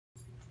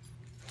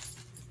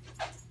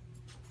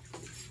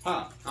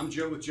Hi, I'm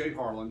Joe with J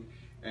Harlen,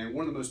 and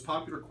one of the most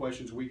popular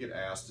questions we get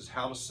asked is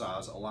how to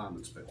size a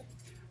lineman's belt.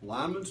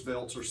 Lineman's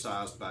belts are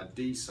sized by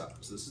D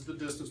size. This is the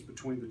distance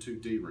between the two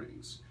D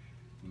rings.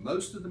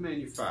 Most of the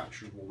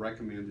manufacturers will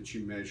recommend that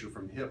you measure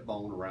from hip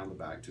bone around the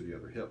back to the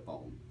other hip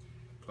bone.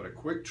 But a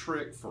quick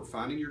trick for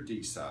finding your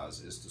D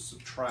size is to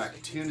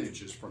subtract 10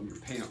 inches from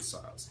your pant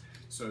size.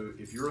 So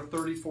if you're a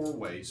 34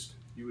 waist,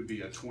 you would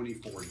be a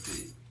 24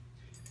 D.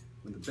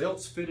 When the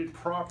belt's fitted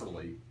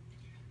properly,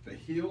 the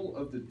heel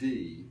of the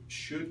D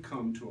should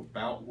come to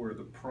about where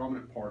the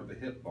prominent part of the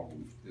hip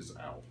bone is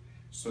out.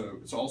 So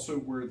it's also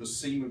where the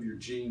seam of your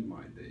jean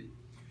might be.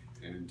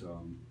 And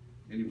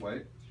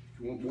anyway, if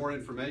you want more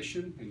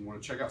information and you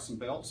want to check out some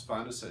belts,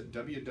 find us at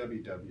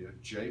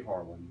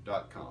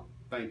www.jharlen.com.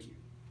 Thank you.